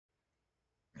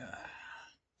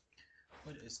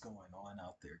What is going on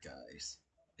out there, guys?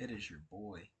 It is your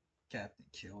boy, Captain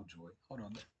Killjoy. Hold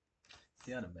on.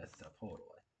 See, I done messed up. Hold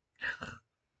on.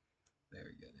 There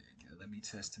we go, there we go. Let me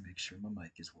test to make sure my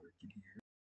mic is working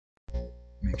here.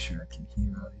 Make sure I can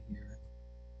hear out of here.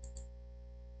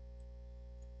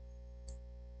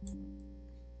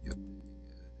 Yep, there you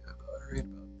go. About right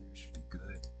about there should be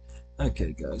good.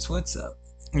 Okay, guys, what's up?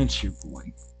 It's your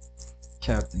boy,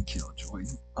 Captain Killjoy.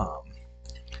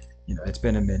 It's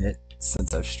been a minute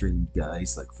since I've streamed,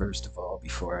 guys. Like, first of all,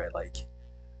 before I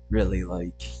really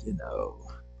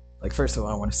first of all,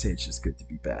 I want to say it's just good to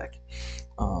be back.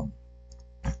 Um,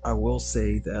 I will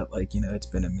say that it's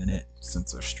been a minute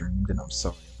since I've streamed, and I'm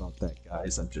sorry about that,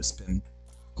 guys. I've just been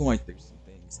going through some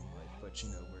things in life, but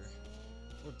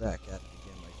we're back at it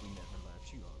again, like we never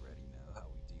left. You already know how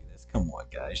we do this. Come on,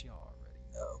 guys, y'all already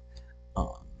know.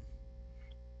 Um,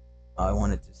 I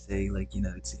wanted to say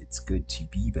it's good to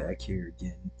be back here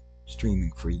again,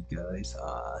 streaming for you guys.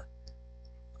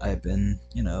 I've been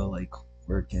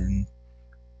working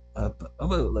a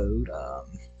boatload.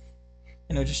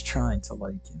 Just trying to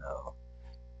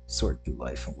sort through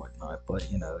life and whatnot. But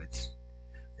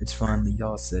it's finally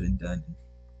all said and done, and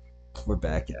we're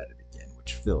back at it again,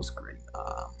 which feels great.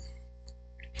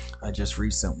 I just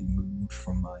recently moved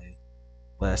from my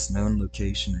last known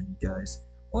location, and you guys,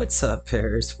 what's up,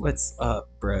 Paris? What's up,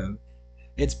 bro?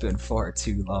 It's been far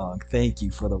too long. Thank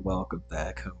you for the welcome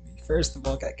back, homie. First of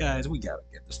all, guys, we gotta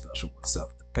get the special what's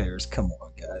up to Paris. Come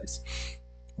on, guys.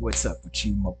 What's up with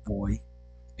you, my boy?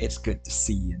 It's good to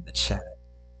see you in the chat.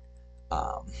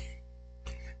 Um,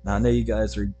 Now I know you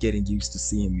guys are getting used to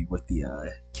seeing me with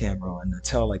the camera on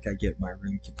until I get my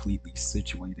room completely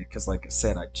situated. Because like I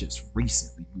said, I just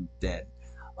recently moved in.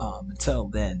 Until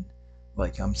then,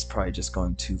 I'm probably just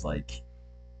going to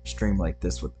stream like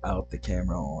this without the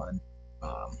camera on.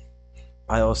 Um,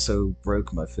 I also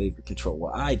broke my favorite controller.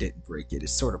 Well, I didn't break it; it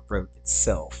sort of broke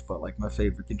itself. But my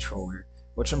favorite controller,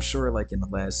 which I'm sure in the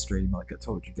last stream, I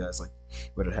told you guys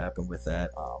what had happened with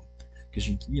that. Because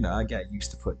I got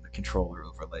used to putting the controller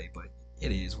overlay, but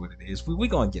it is what it is. We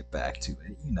gonna get back to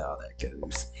it. You know how that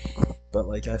goes. But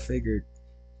I figured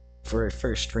for a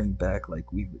first stream back, we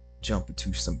would jump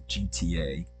into some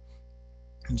GTA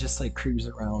and just cruise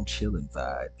around, chilling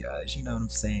vibe, guys. You know what I'm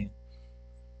saying?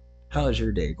 How's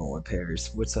your day going,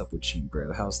 Paris? What's up with you,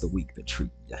 bro? How's the week been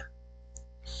treating ya?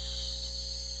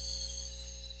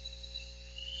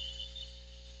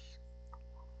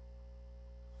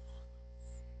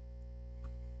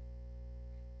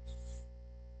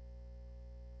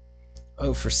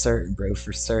 Oh, for certain, bro,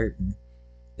 for certain.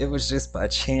 It was just by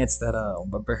chance that on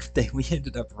my birthday we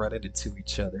ended up running into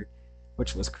each other,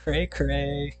 which was cray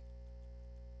cray.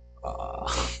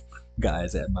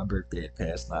 Guys, at my birthday had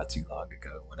passed not too long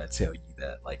ago. When I tell you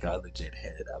that, I legit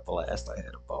had a blast. I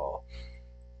had a ball.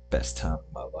 Best time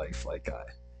of my life.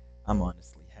 I'm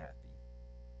honestly happy.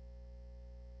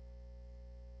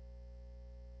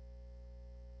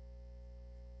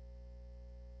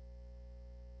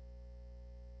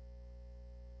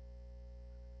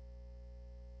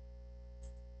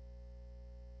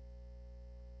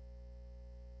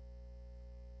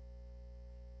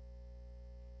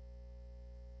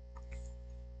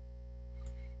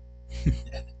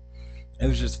 It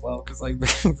was just well, cause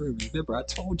remember I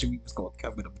told you we was gonna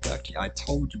come and abduct you. I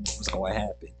told you what was gonna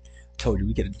happen. I told you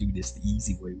we gotta do this the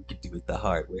easy way. We could do it the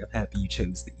hard way. I'm happy you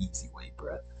chose the easy way,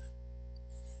 bruh.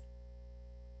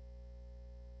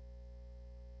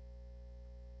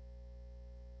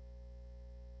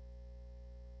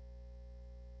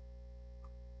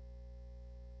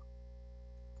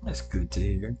 That's good to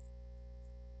hear.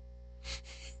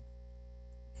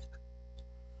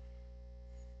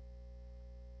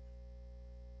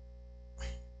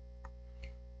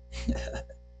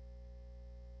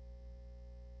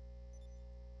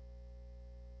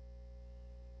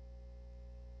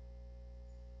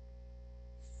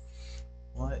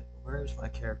 What? Where's my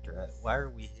character at? Why are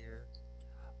we here?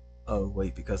 Oh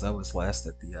wait, because I was last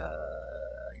at the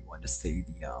you want to say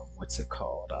the what's it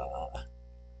called?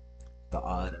 The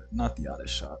auto, not the auto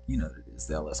shop. You know what it is,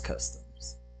 the LS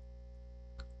Customs.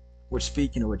 Which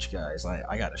speaking of which, guys,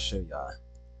 I gotta show y'all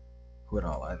what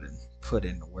all I've been put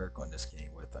into work on this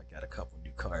game with. I got a couple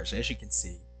new cars. As you can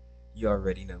see, you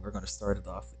already know we're gonna start it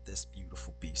off with this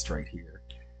beautiful beast right here.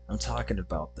 I'm talking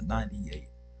about the 98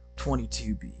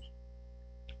 22B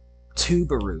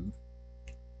Tubaru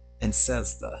and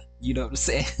Cessna. You know what I'm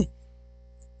saying?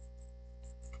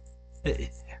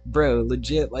 Bro,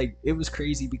 legit, it was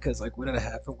crazy because what had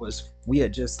happened was we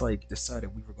had just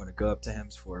decided we were gonna go up to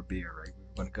Hems for a beer, right? We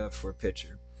were gonna go up for a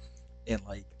picture, and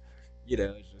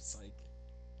it's just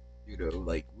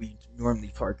like we normally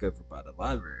park over by the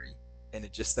library, and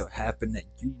it just so happened that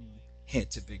you had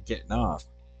to be getting off.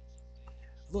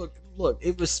 Look,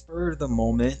 it was spur of the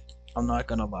moment. I'm not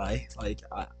gonna lie. Like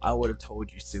I would have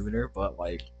told you sooner, but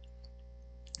like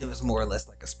it was more or less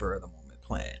like a spur of the moment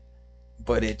plan.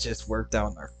 But it just worked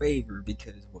out in our favor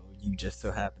because well, you just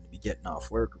so happened to be getting off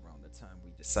work around the time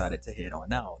we decided to head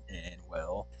on out, and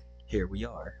well, here we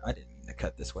are. I didn't mean to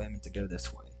cut this way. I meant to go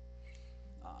this way.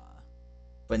 Uh,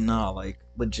 but nah, like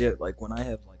legit, like when I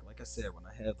have like I said, when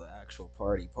I have the actual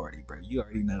party, bro, you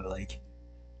already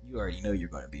know you're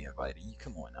going to be invited. You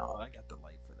come on now. I got the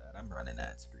light for that. I'm running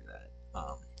ads for that.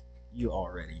 You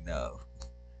already know.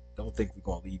 Don't think we're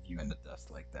gonna leave you in the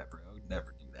dust like that, bro. I would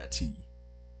never do that to you.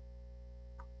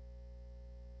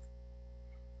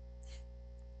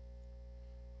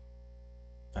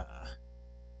 Uh,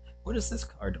 what is this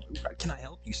car doing? Can I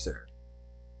help you, sir?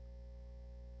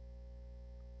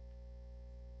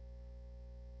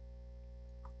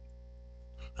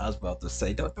 I was about to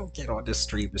say, don't get on this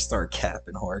stream and start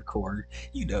capping hardcore.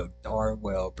 You know darn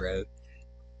well, bro.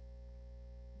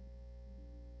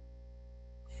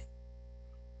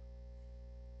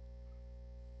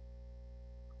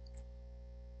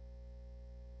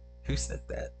 Who said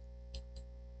that?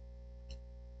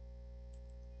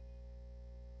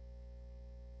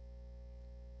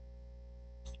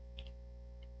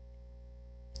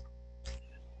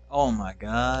 Oh my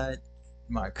god,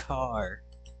 my car.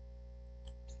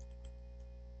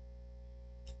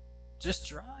 Just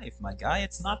drive, my guy.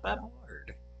 It's not that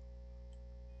hard.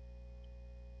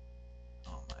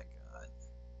 Oh my god.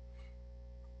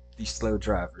 These slow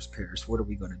drivers, Pierce. What are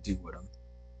we gonna do with them?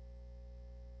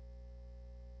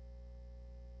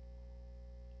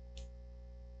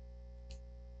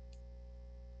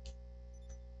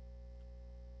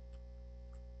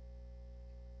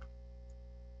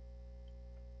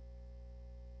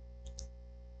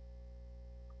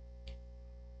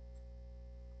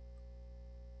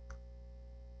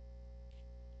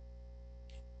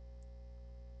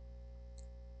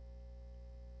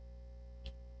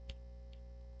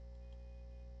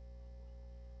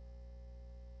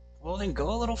 Well, then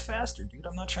go a little faster, dude.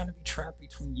 I'm not trying to be trapped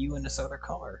between you and this other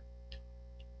car.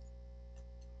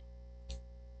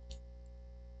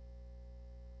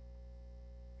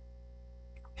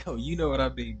 Yo, you know what I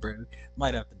mean, bro.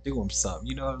 Might have to do him something.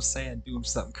 You know what I'm saying? Do him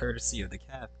something courtesy of the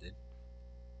captain.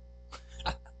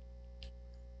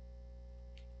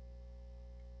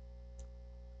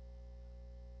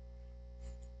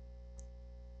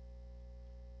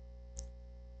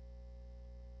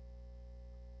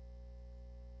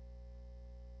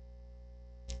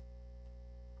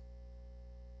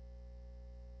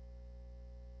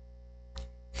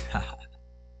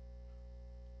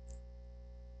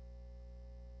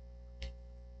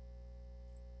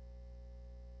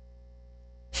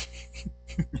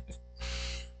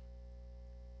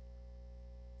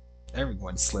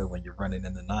 Everyone's slow when you're running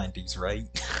in the 90s, right?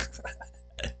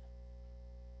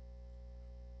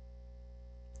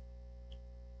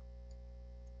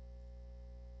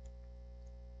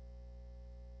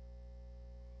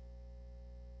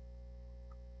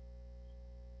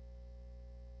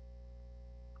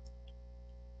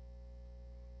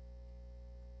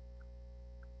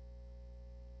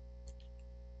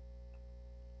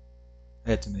 I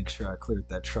had to make sure I cleared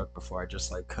that truck before I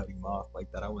just like cut him off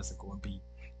like that. I wasn't going to be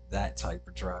that type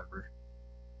of driver.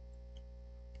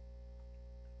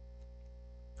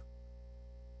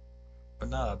 But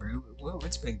nah, bro. Well,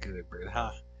 it's been good, bro.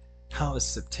 How has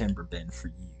September been for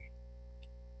you?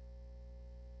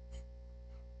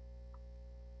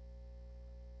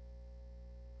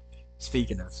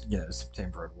 Speaking of,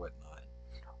 September and whatnot,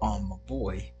 my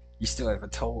boy, you still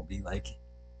haven't told me, like,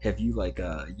 have you, like,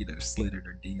 slid in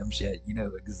her DMs yet? You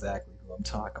know exactly who I'm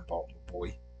talking about, my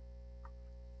boy.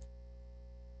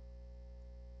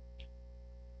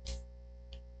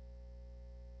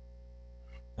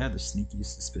 I have the sneaky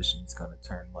suspicion he's gonna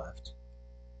turn left.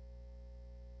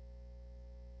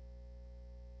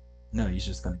 No, he's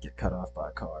just gonna get cut off by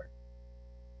a car.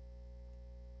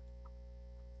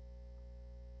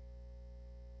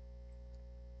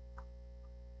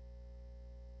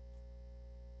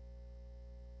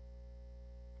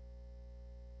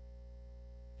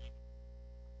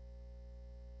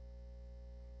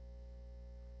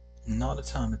 And all the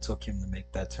time it took him to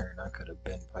make that turn, I could have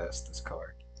been past this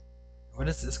car. What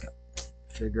is this guy?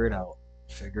 Figure it out.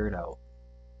 Figure it out.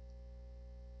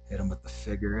 Hit him with the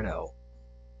figure it out.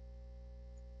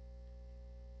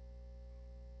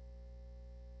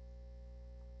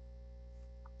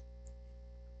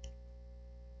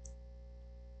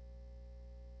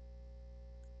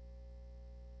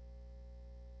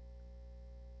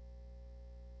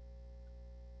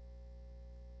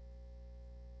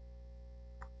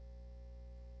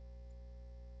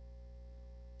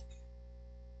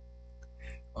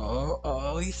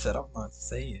 Oh, he said I'm not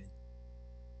saying.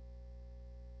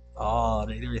 Oh,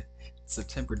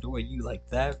 September door, you like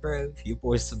that, bro? Your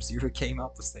boy Sub Zero came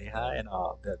out to say hi, and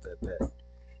bet.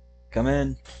 Come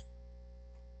in.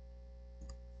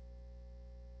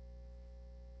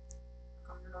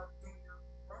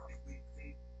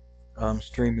 I'm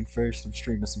streaming first. I'm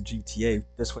streaming some GTA.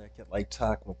 This way I can like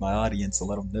talk with my audience and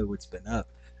let them know what's been up.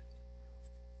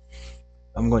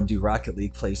 I'm going to do Rocket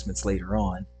League placements later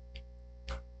on.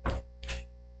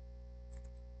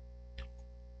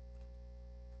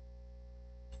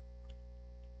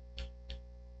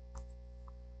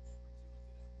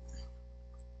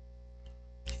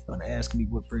 Gonna ask me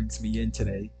what brings me in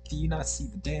today. Do you not see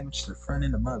the damage to the front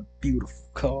end of my beautiful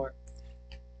car?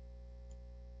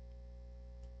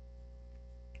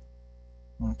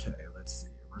 Okay, let's see.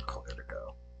 We're clear to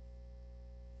go.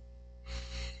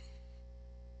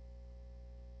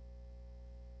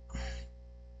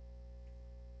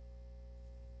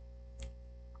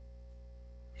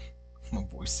 My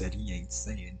boy said he ain't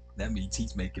saying. That means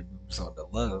he's making moves on the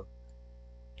low.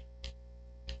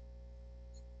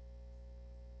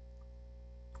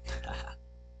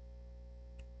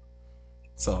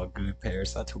 It's all good,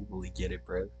 Paris. I totally get it,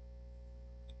 bro.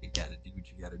 You gotta do what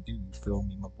you gotta do. You feel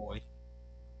me, my boy?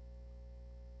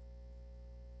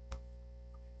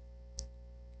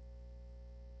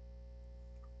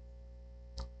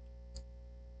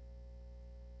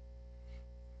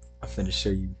 I'm finna show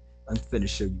you. I'm finna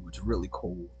show you what's really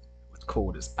cold. What's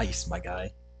cold as ice, my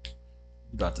guy. You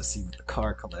about to see what the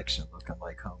car collection looking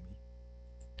like, homie.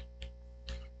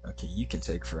 Okay, you can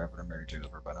take forever to merge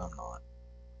over, but I'm not.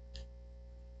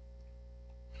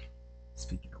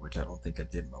 Speaking of which, I don't think I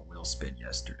did my wheel spin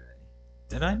yesterday.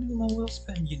 Did I do my wheel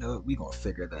spin? You know, we gonna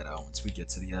figure that out once we get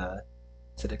to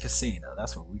the casino.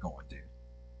 That's what we gonna do.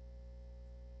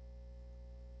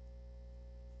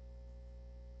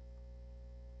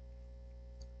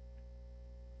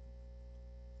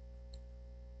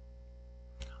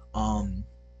 Um,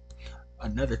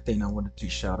 Another thing I wanted to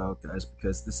shout out, guys,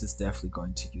 because this is definitely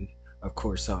going to, of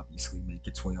course, obviously make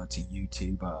its way onto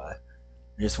YouTube. I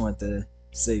just want to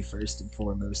say first and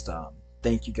foremost,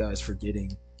 thank you guys for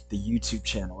getting the YouTube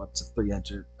channel up to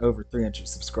 300, over 300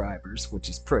 subscribers, which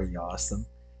is pretty awesome.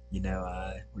 You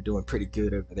know, we're doing pretty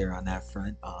good over there on that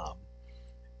front.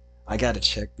 I gotta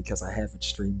check because I haven't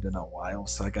streamed in a while,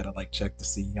 so I gotta like check to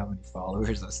see how many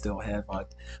followers I still have. I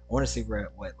want to say we're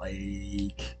at what,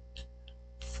 like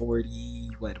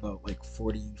 40, what about like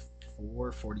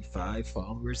 44, 45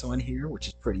 followers on here, which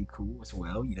is pretty cool as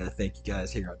well. You know, thank you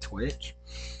guys here on Twitch.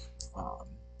 Um,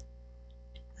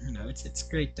 you know, it's a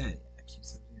great day.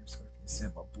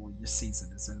 Said, my boy, your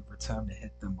season is over. Time to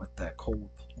hit them with that cold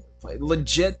play.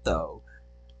 Legit though,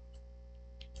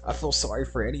 I feel sorry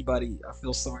for anybody. I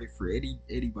feel sorry for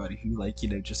anybody who like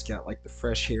just got like the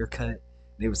fresh haircut and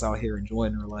they was out here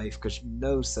enjoying their life because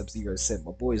Sub Zero said,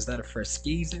 "My boy, is that a fresh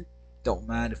skeezer? Don't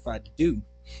mind if I do."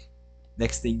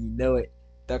 Next thing you know it,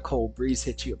 that cold breeze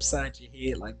hit you upside your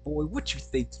head like, "Boy, what you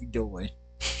think you doing?"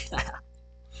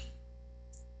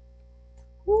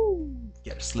 Woo!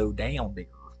 You gotta slow down there.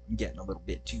 I'm getting a little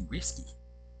bit too risky.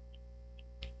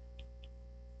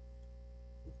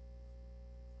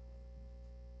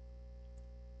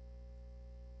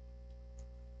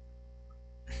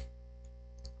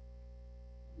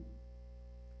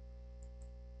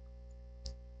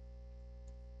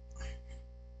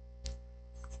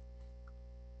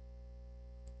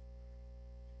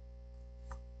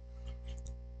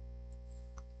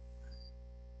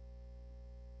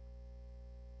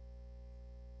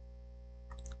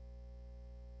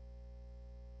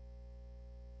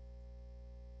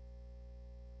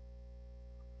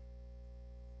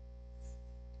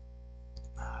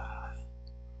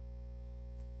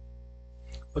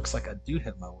 Looks like I do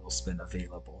have my wheel spin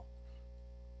available.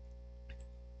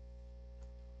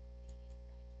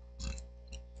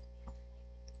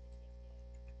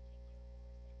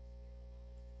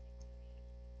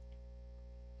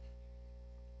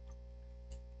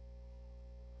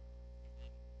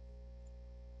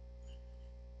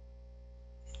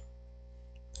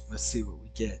 Let's see what we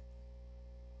get.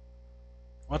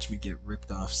 Watch me get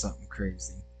ripped off something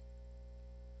crazy.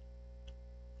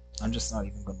 I'm just not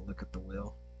even gonna look at the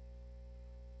wheel.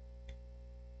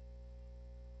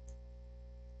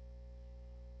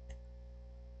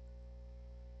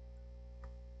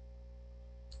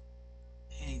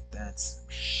 Ain't that some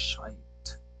shite?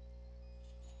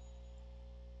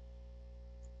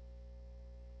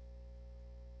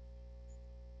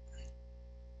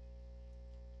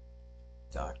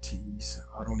 Doc T's.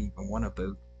 I don't even want a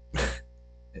boat.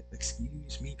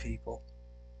 Excuse me, people.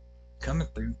 Coming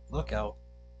through. Look out.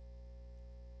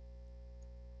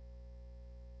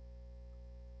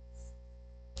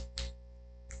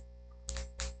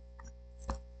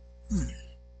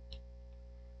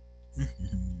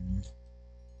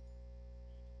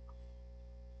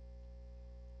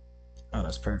 Oh,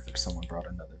 that's perfect. Someone brought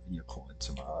another vehicle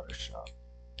into my auto shop.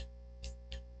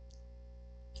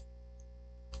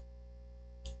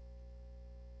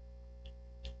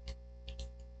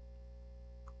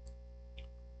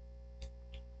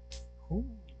 Ooh.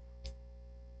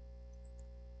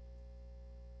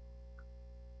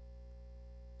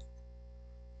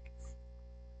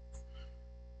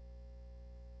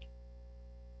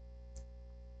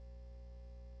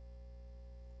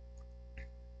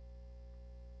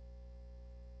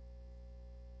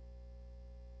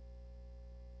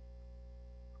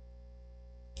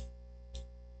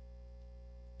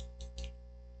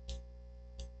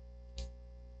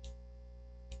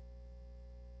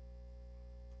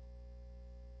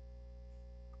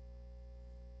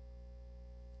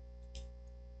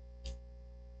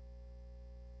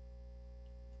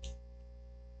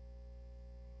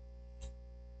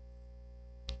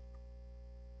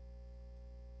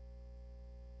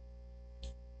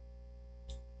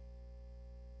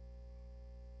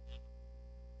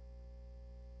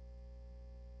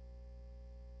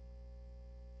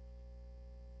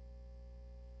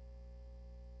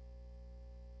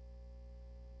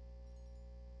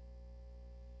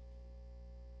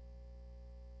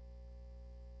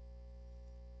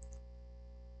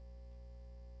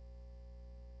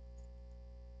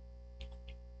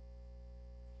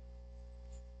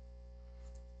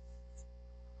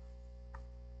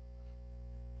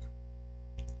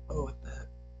 Oh, what the heck?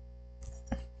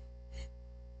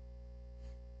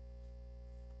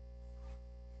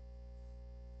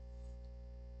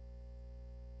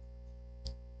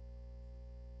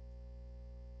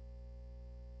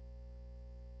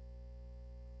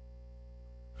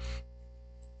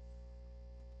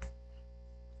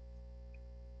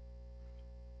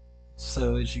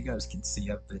 So, as you guys can see,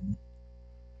 I've been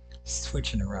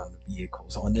switching around the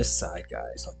vehicles. On this side,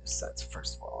 guys, on this side, so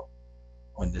first of all,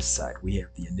 on this side, we have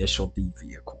the initial D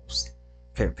vehicles.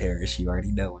 Paris, you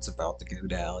already know what's about to go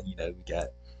down. You know, we got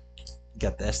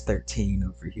the S13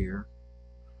 over here,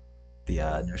 the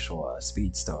initial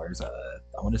Speed Stars. I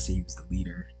want to say he was the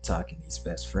leader, Takami's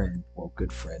best friend, well,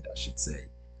 good friend, I should say.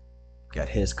 Got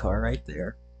his car right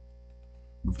there.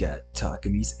 We've got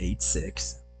Takami's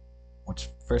 86, which,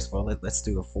 first of all, let's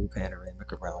do a full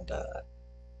panoramic around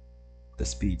the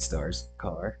Speed Stars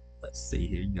car. Let's see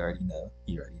here. You already know.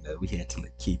 You already know. We had to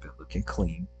keep it looking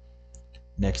clean.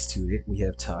 Next to it, we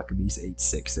have Takami's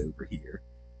 86 over here,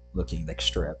 looking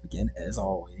extravagant as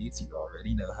always. You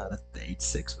already know how the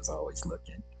 86 was always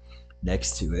looking.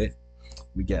 Next to it,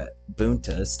 we got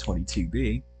Bunta's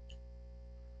 22B.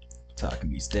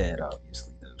 Takami's dad,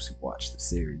 obviously, those who watch the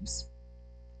series.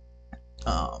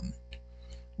 Um,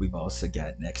 we've also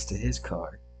got next to his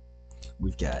car,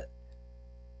 we've got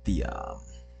the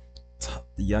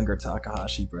the younger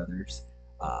Takahashi brothers.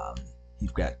 Um, we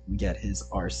got his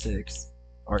R6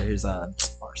 or his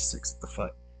R6. What the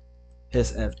fuck?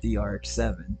 His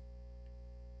FDRX7,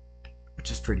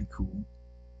 which is pretty cool.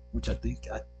 Which I think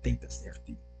that's the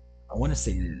FD. I want to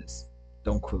say it is.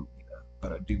 Don't quote me though,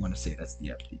 but I do want to say that's the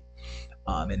FD.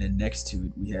 And then next to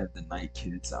it we have the Night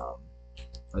Kids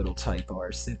little Type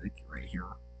R Civic right here.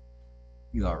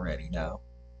 You already know.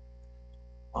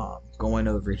 Going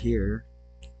over here,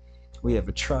 we have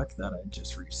a truck that I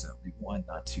just recently won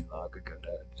not too long ago that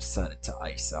I decided to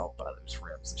ice out by those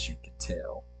rims, as you can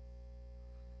tell.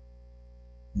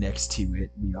 Next to it,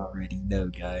 we already know,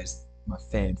 guys, my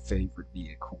fan favorite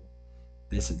vehicle.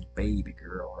 This is Baby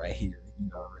Girl right here.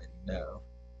 You already know.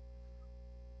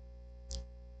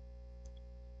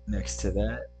 Next to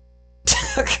that,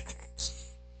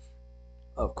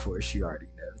 of course, you already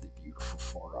know the beautiful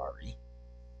Ferrari,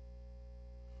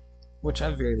 which I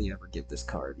rarely ever give this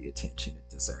car the attention it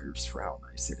deserves for how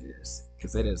nice it is,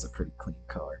 because it is a pretty clean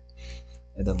car.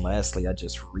 And then lastly, I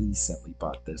just recently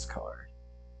bought this car.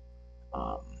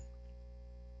 Um,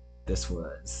 this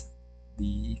was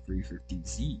the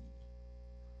 350Z,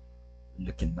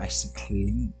 looking nice and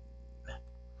clean.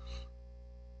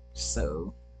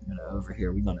 So, over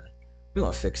here we're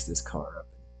gonna fix this car up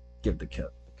and give the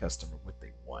customer what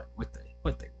they want, what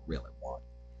they really want.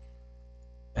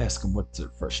 Ask them what's their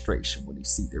frustration when they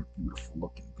see their beautiful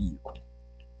looking vehicle.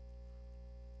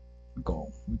 We're gonna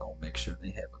make sure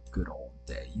they have a good old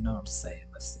day. You know what I'm saying?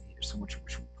 Let's see here. So what you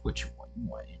want? You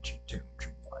want engine tunes?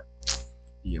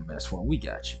 You want EMS one? We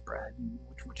got you, Brad.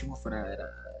 What you want for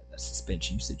that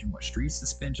suspension? You said you want street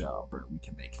suspension. Oh, bro, we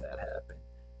can make that happen.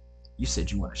 You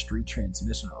said you want a street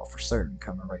transmission. Oh, for certain,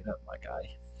 coming right up, my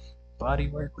guy.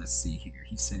 Bodywork. Let's see here.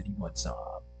 He said he wants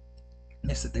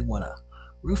they said they want a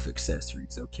Roof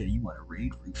accessories. Okay, you want a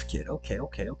raid roof kit. Okay,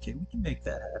 okay, okay. We can make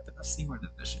that happen. Let's see where the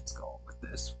mission's going with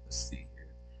this. Let's see here.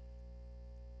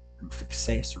 Roof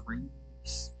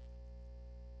accessories.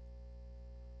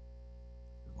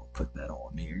 We're gonna put that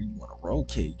on there. You want a roll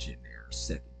cage in there.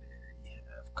 Secondary.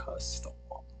 Have custom.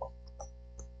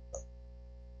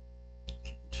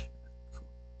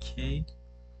 Okay.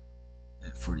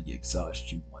 And for the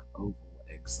exhaust, you want oval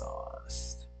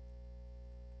exhaust.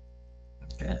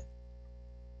 Okay.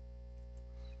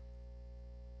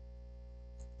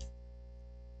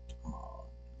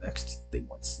 Next, they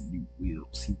want some new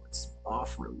wheels. He wants some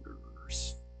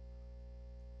off-roaders.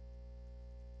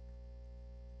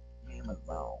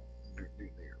 Amazon. There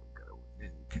we go.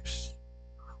 Then you can.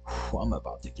 I'm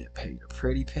about to get paid a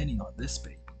pretty penny on this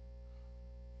baby.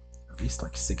 At least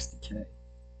like 60K.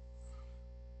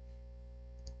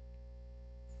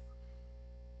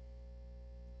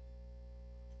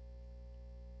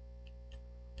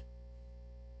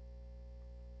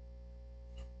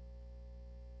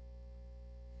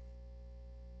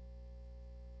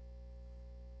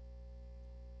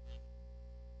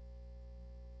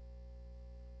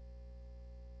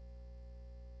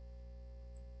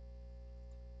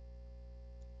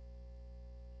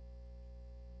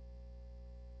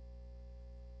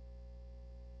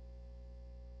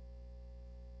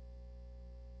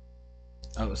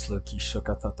 I was low-key shook.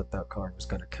 I thought that car was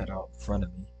gonna cut out in front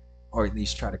of me, or at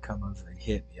least try to come over and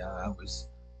hit me. I was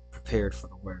prepared for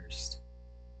the worst.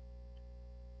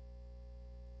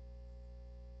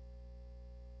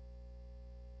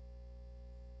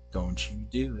 Don't you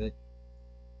do it.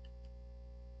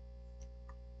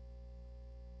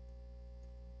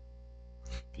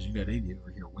 Because you know they be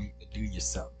over here waiting to do you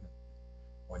something.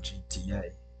 On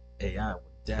GTA, AI would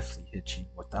definitely hit you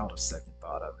without a second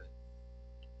thought of it.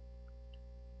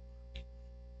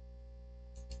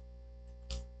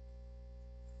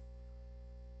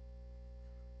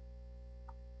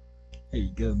 Here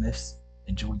you go, miss.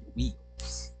 Enjoy your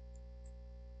wheels.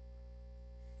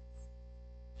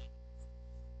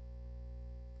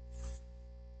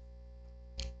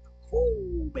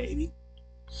 Oh, baby.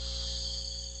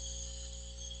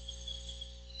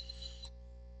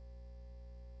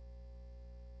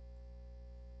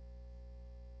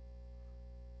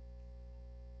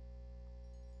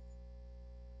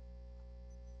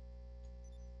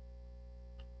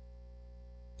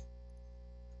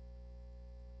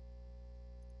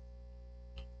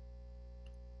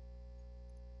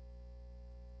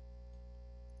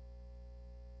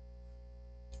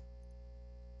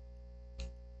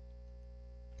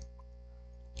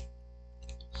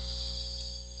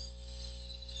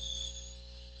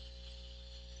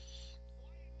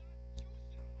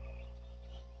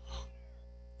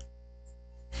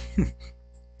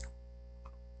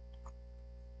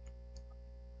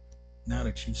 Now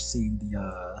that you've seen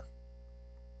the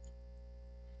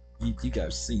you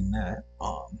guys seen that,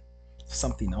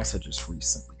 something else I just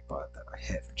recently bought that I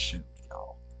haven't showed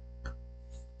y'all.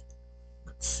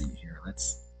 Let's see here.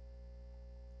 Let's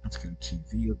go to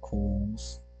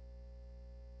vehicles.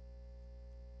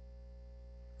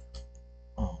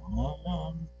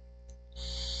 Um,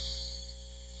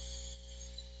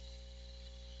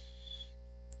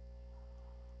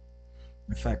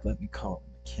 in fact, let me call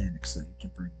the mechanic so he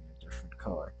can bring me a different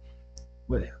car.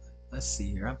 Wait, let's see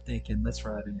here. I'm thinking let's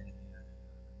ride in.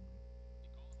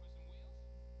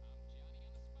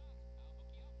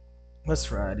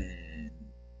 Let's ride in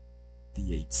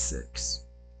the 86.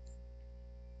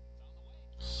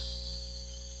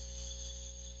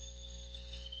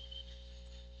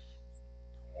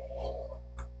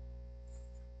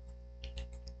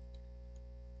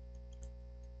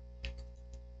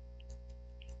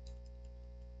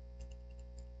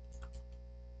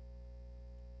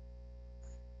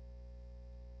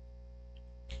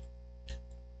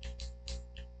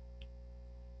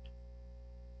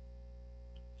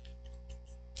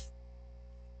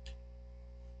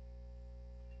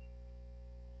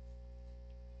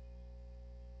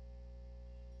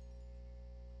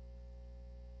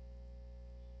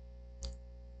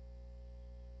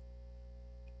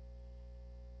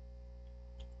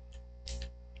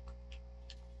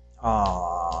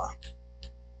 Ah,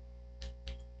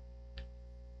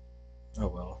 oh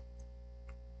well.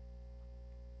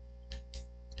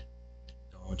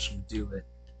 Don't you do it.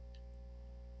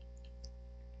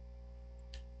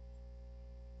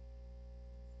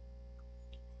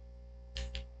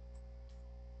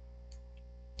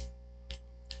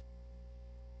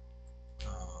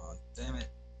 Damn it.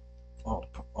 All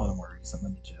the more reason.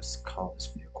 Let me just call this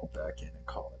vehicle back in and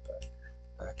call it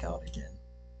back out again.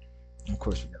 And of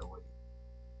course, we gotta wait.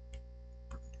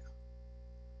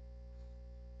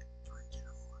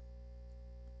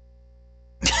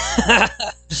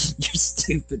 You're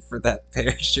stupid for that,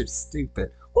 Parrish. You're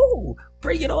stupid. Oh,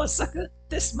 bring it on, sucker.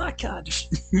 This my kind of.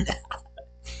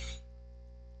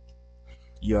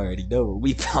 You already know what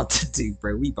we about to do,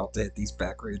 bro. We about to hit these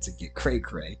back roads and get cray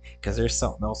cray. Cause there's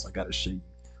something else I gotta show you,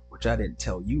 which I didn't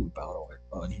tell you about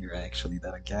on here actually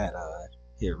that I got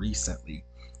here recently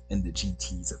in the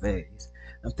GTs of A's.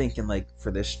 I'm thinking like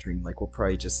for this stream, like we'll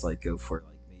probably just like go for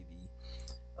like maybe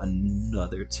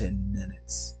another 10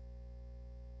 minutes.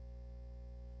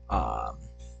 Um,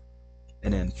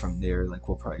 and then from there, like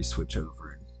we'll probably switch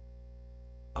over and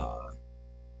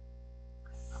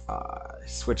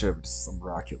switch over to some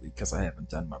Rocket League because I haven't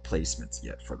done my placements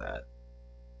yet for that.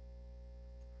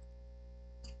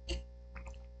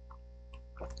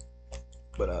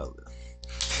 But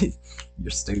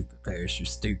you're stupid, Parrish. You're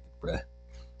stupid, bruh.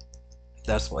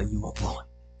 That's why you my boy.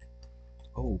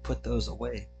 Oh, put those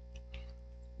away.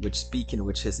 Which, speaking of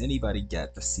which, has anybody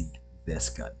got to see this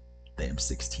gun, the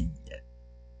M16 yet?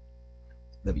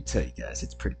 Let me tell you guys,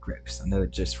 it's pretty gross. I know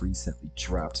it just recently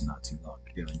dropped not too long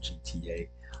ago in GTA.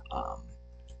 Um,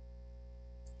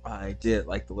 I did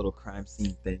like the little crime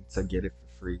scene thing to get it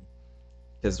for free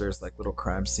because there's like little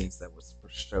crime scenes that was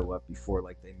supposed to show up before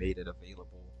like they made it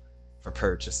available for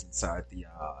purchase inside the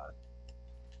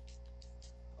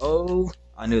Oh,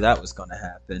 I knew that was gonna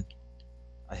happen.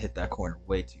 I hit that corner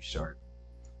way too sharp.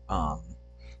 Um,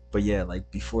 but yeah, like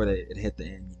before it hit the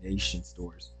ammunition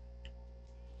stores.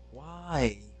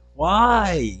 Why?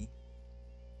 Why?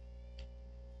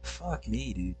 Fuck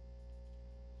me, dude.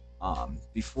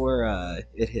 Before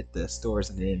it hit the stores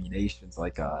and the ammunitions,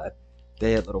 like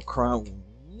they had little crime.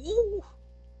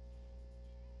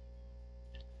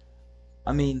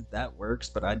 I mean, that works,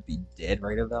 but I'd be dead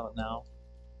right about now.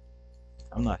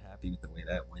 I'm not happy with the way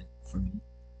that went for me.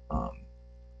 Um,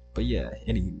 but yeah,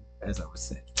 anywho, as I was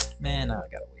saying, man, I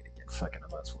gotta wait again. Fucking, I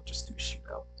might as well just do a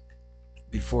shootout.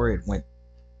 Before it went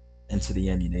into the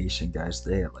ammunition, guys,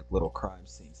 they had like little crime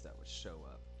scenes that would show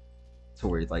up to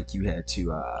where like you had to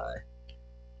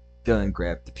go and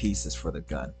grab the pieces for the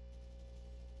gun.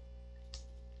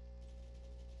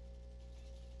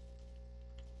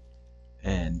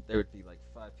 And there would be like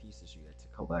 5 pieces you had to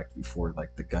collect before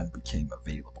like the gun became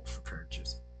available for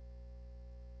purchase.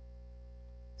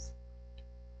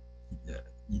 Yeah,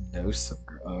 you know some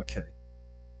girl. Okay.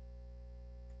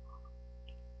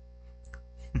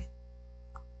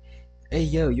 Hey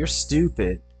yo, you're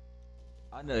stupid.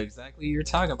 I know exactly what you're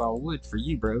talking about. Wood for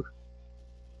you, bro.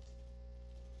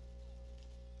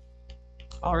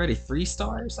 Already 3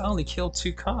 stars? I only killed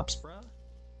 2 cops, bro.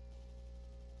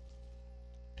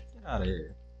 Get out of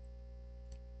here.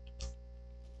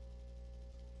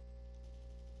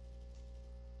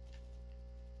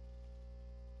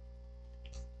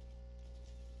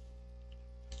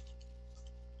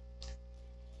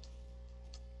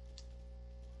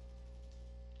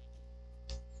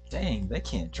 Dang, they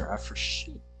can't drive for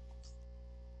shit.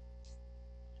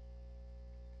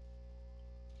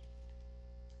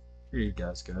 Here you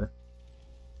guys go.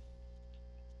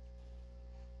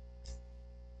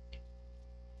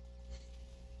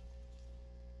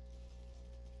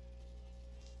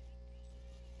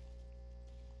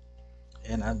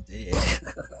 And I'm dead.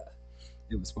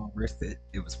 It was well worth it.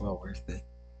 It was well worth it.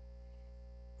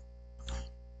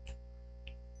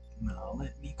 Now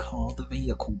let me call the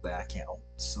vehicle back out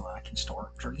so I can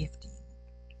start drifting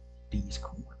these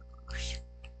corners.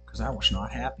 Because I was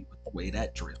not happy with the way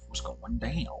that drift was going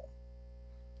down.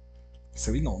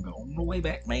 So we're gonna go all the way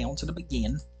back down to the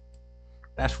beginning.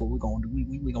 That's what we're gonna do.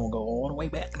 We're gonna go all the way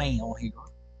back down here.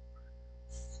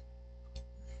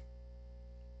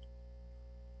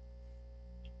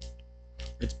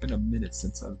 It's been a minute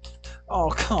since I've.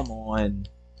 Oh, come on.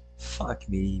 Fuck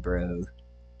me, bro.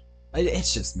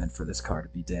 It's just meant for this car to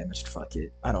be damaged. Fuck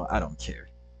it. I don't care.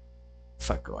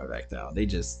 Fuck going back down. They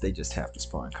just have to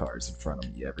spawn cars in front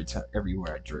of me every time,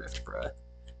 everywhere I drift, bruh.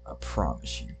 I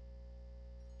promise you.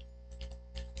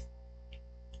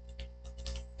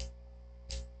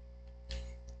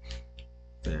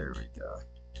 There we go.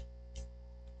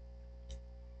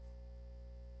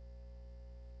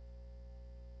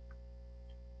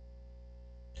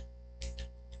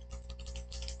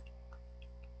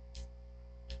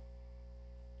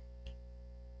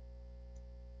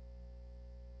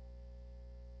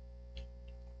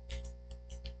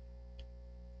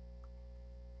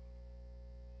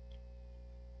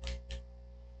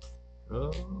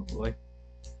 Oh boy.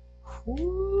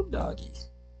 Whoo, doggy.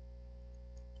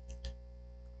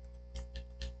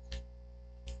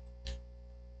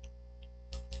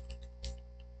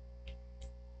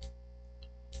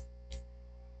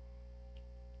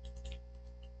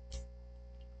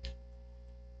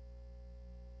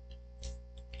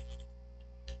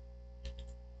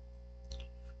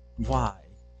 Why?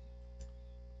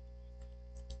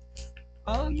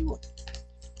 Oh, you.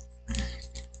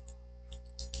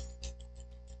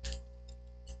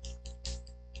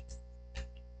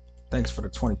 Thanks for the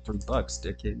 23 bucks,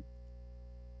 dickhead.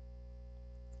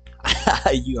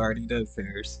 You already know,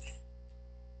 Ferris.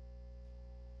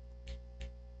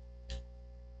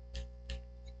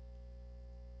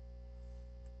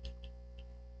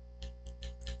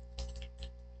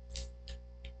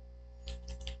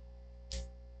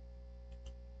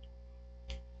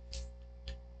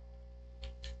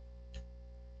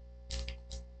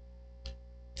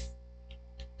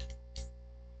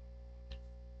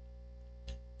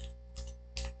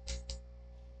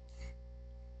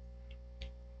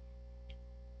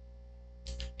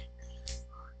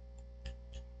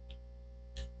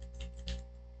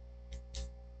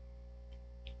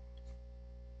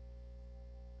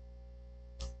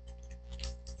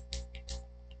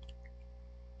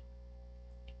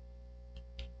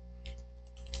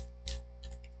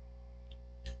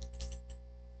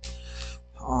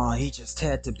 Oh, he just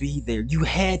had to be there. You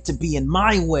had to be in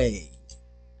my way.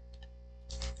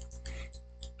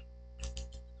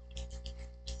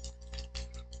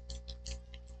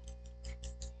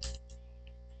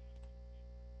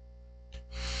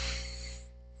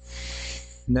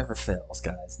 Never fails,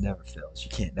 guys. Never fails.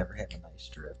 You can't never have a nice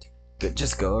drift. Good,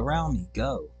 just go around me.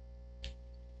 Go.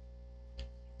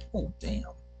 Oh, damn.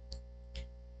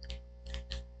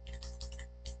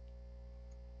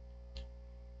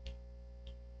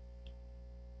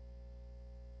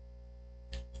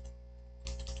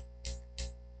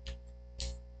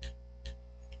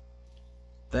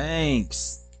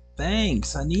 Thanks.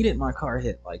 Thanks. I needed my car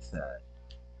hit like that.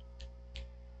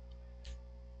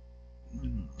 Oh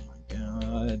my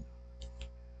god.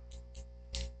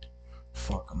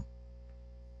 Fuck him.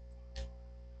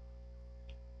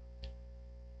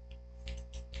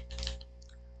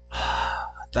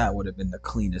 That would have been the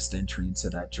cleanest entry into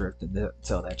that drift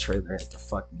until that trailer had to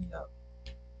fuck me up.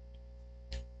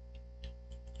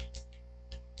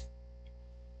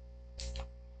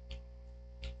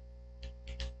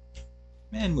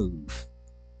 Man, move.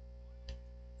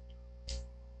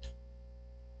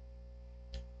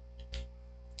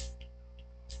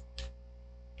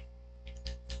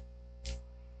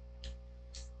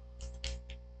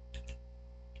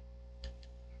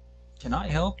 Can I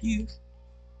help you?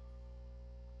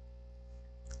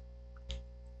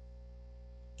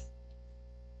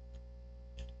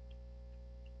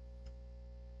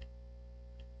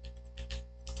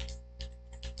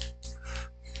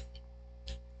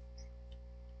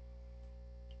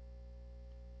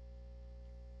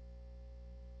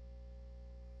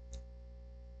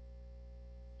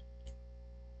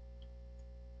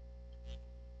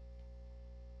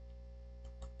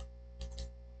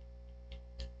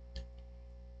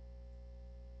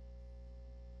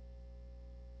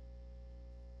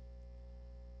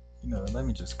 You know, let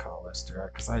me just call Lester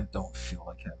out because I don't feel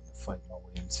like having to fight my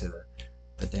way into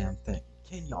the damn thing.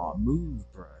 Can y'all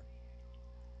move, bro?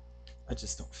 I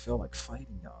just don't feel like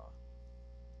fighting y'all.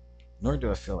 Nor do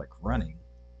I feel like running.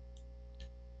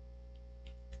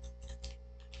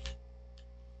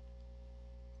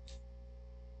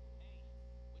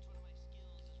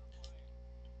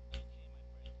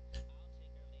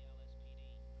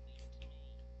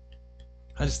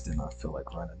 I just did not feel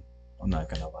like running. I'm not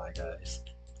gonna lie, guys.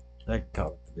 I can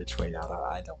call it the bitch way out.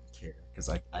 I don't care because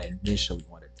I initially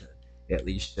wanted to at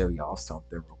least show y'all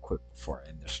something real quick before I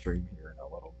end the stream here in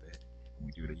a little bit.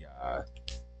 We do the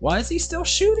Why is he still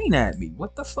shooting at me?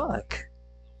 What the fuck?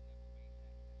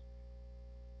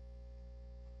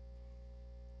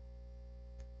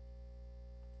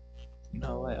 You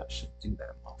know what? I should do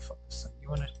that, motherfucker. So you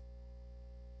wanna?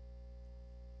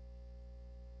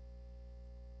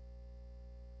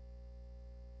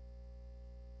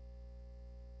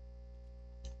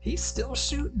 He's still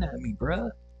shooting at me, bruh.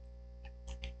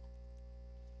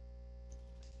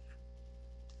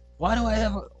 Why do I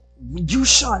have a? You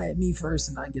shot at me first,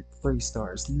 and I get 3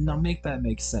 stars. Now make that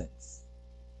make sense.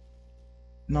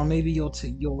 Now maybe you'll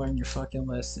learn your fucking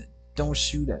lesson. Don't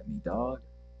shoot at me, dog.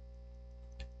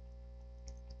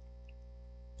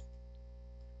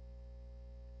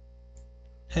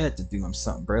 Had to do him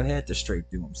something, bro. Had to straight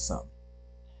do him something.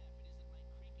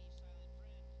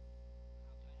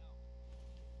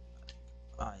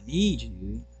 I need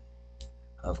you.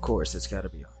 Of course, it's gotta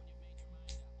be.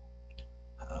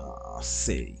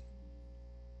 See.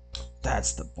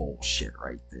 That's the bullshit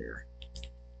right there.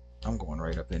 I'm going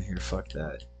right up in here. Fuck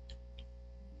that.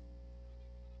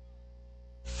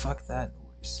 Fuck that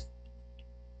noise.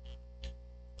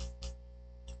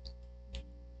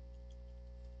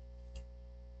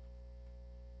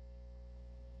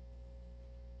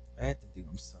 I had to do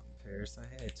him something, Paris.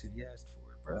 I had to. He asked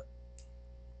for it, bro.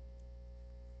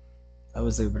 I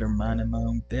was over there minding my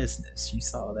own business. You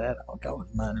saw that? I was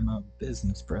minding my own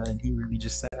business, bro, and he really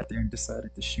just sat there and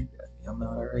decided to shoot at me. I'm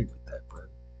not alright with that, bro.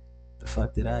 The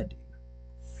fuck did I do?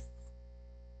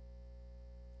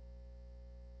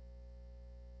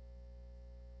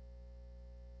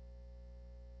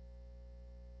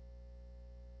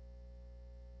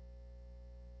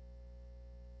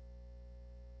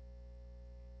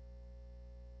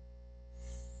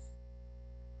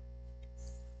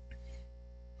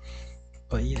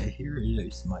 But yeah, here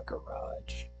is my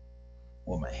garage.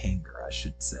 Well, my hangar, I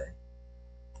should say,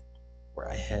 where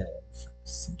I have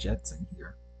some jets in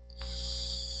here.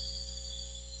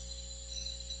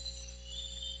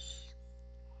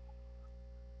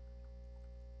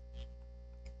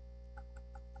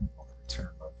 I'm gonna return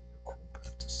my vehicle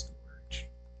back to storage.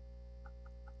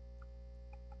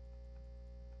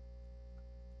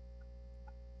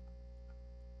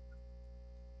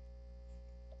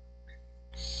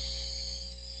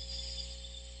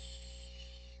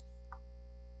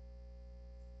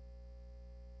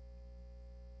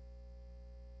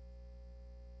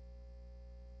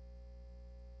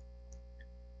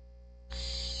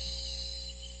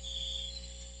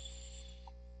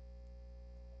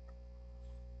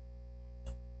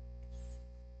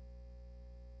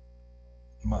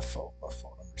 My fault, my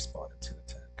fault. I'm responding to a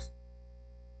text.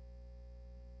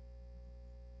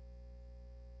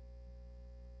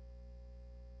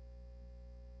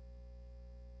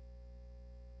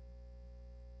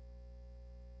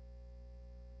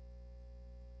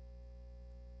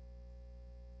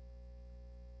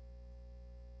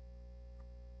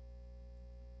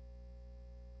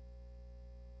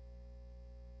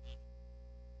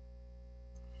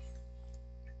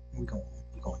 We're gonna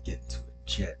we're gonna get into a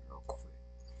jet real quick.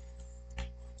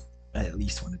 I at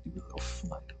least want to do a little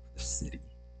flight over the city.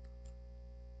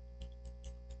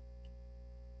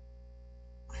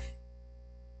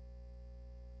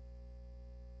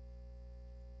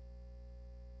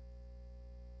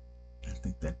 I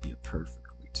think that'd be a perfect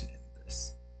way to end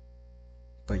this.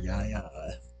 But yeah,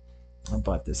 I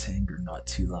bought this hangar not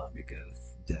too long ago.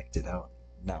 Decked it out.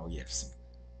 Now we have some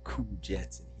cool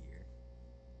jets in here.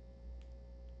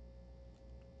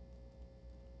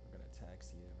 We're gonna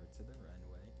taxi over to the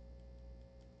runway.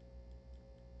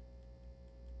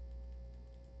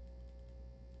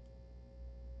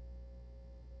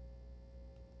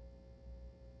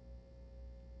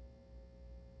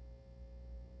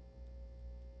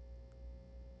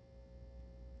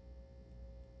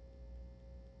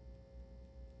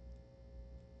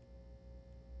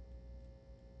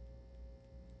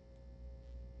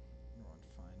 We're on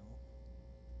final.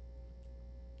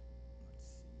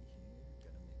 Let's see here.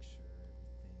 Gotta make sure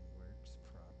everything works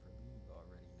properly. You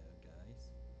already know, guys.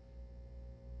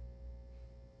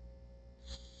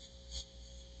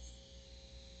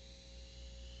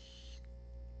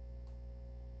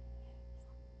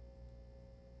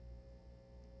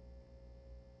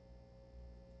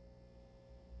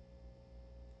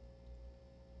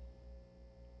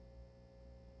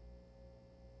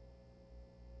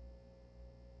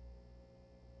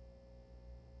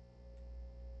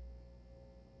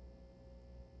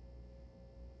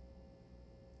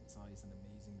 It's always an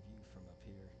amazing view from up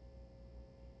here.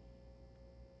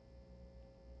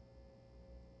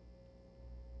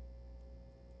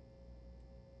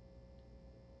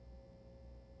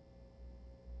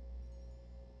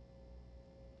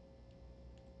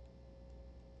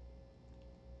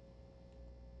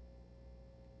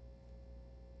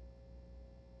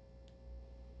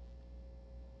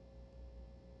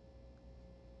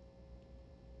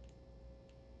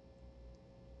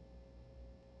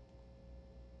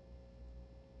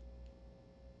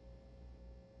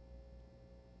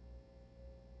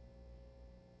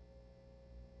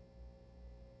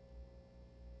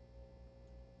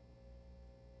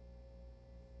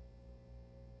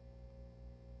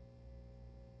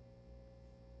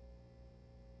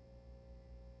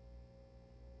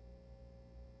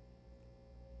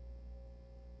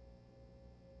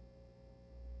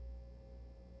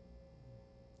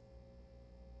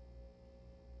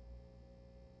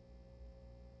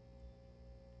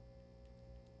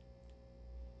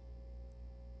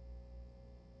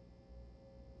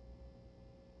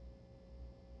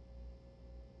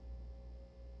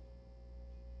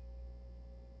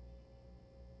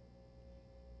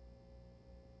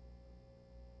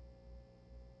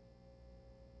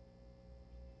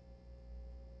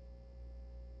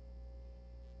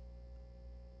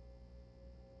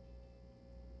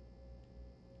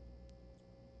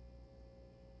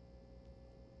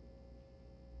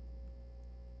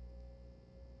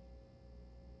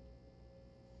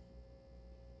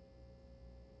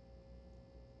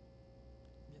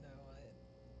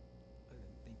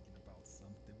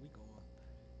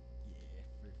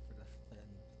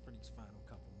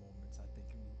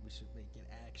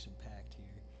 action packed here.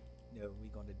 You know what we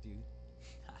gonna do?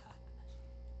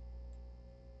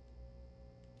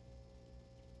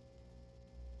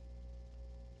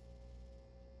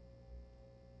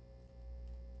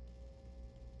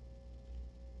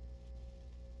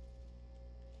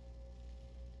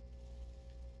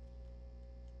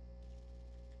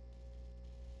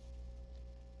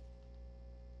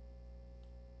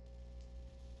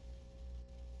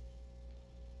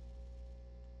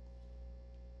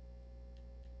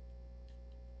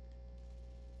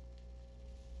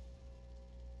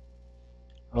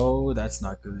 Oh, that's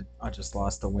not good. I just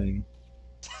lost a wing.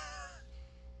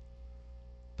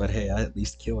 But hey, I at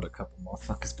least killed a couple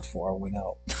motherfuckers before I went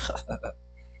out.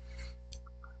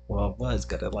 Well, I was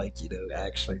gonna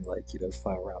actually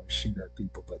fly around and shoot at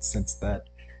people, but since that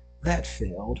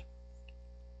failed,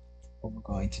 what we're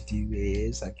going to do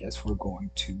is, I guess we're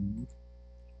going to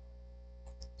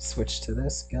switch to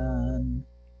this gun.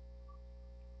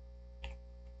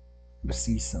 To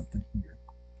see something here.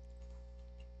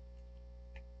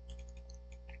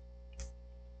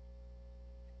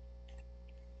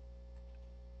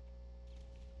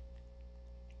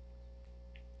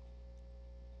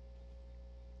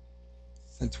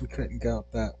 Since we couldn't go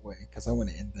out that way, because I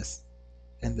want to end this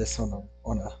on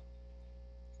a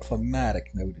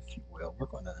climatic note, if you will. We're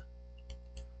gonna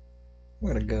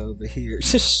go over here.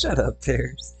 Just shut up,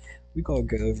 Bears. We're gonna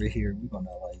go over here. We're gonna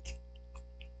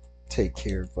take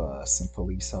care of some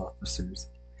police officers.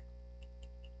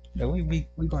 No, we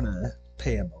gonna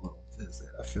pay them a little visit.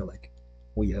 I feel like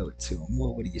we owe it to them.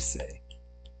 Well, what do you say?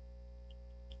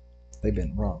 They've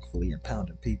been wrongfully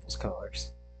impounding people's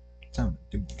cars. Time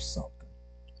to do something.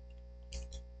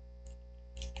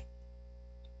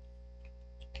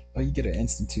 Oh, you get an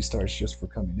instant 2 stars just for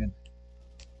coming in.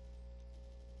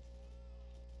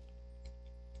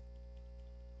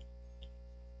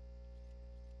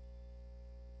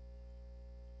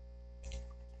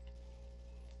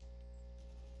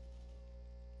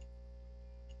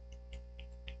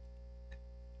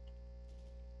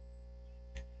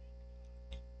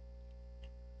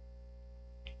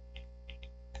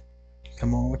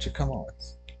 Come on with your come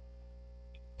ons.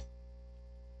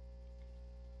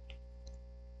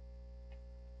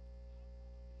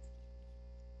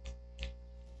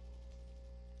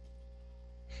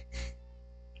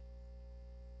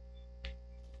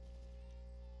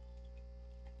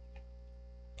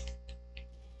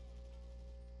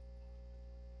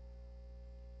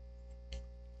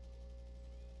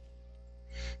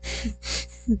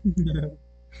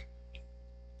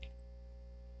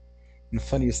 And the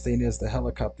funniest thing is the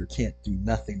helicopter can't do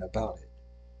nothing about it.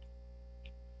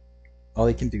 All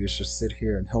he can do is just sit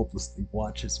here and helplessly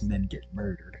watch his men get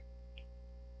murdered.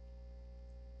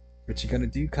 What you gonna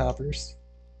do, coppers?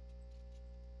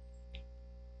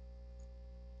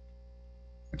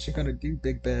 What you gonna do,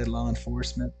 big bad law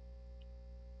enforcement?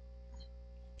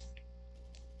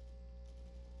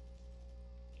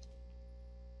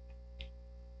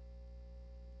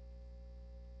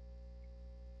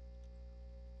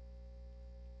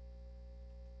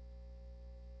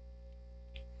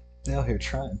 They out here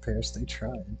trying, Paris. They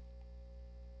trying.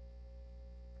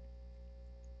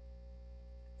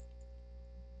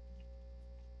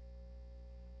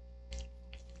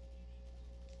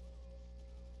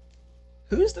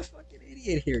 Who's the fucking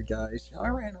idiot here, guys? Y'all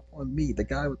ran up on me, the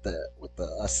guy with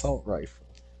the assault rifle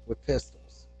with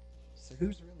pistols. So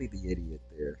who's really the idiot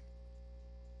there?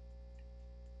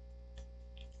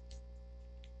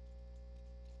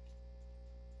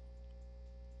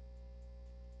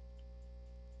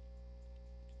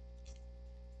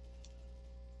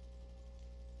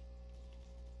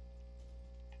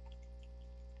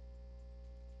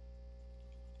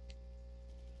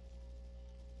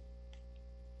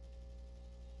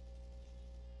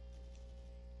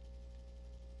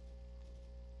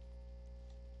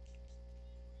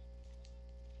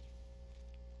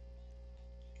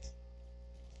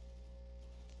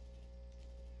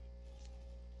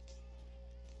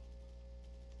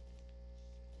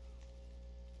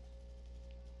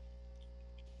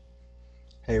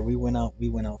 Hey, we went out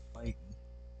fighting.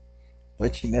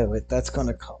 But you know it. That's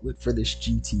gonna call it for this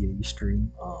GTA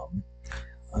stream.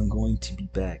 I'm going to be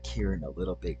back here in a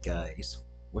little bit, guys,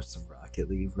 with some Rocket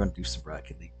League. We're gonna do some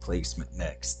Rocket League placement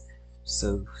next,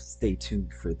 so stay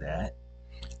tuned for that.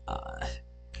 Uh,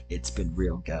 it's been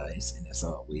real, guys, and as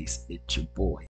always, it's your boy.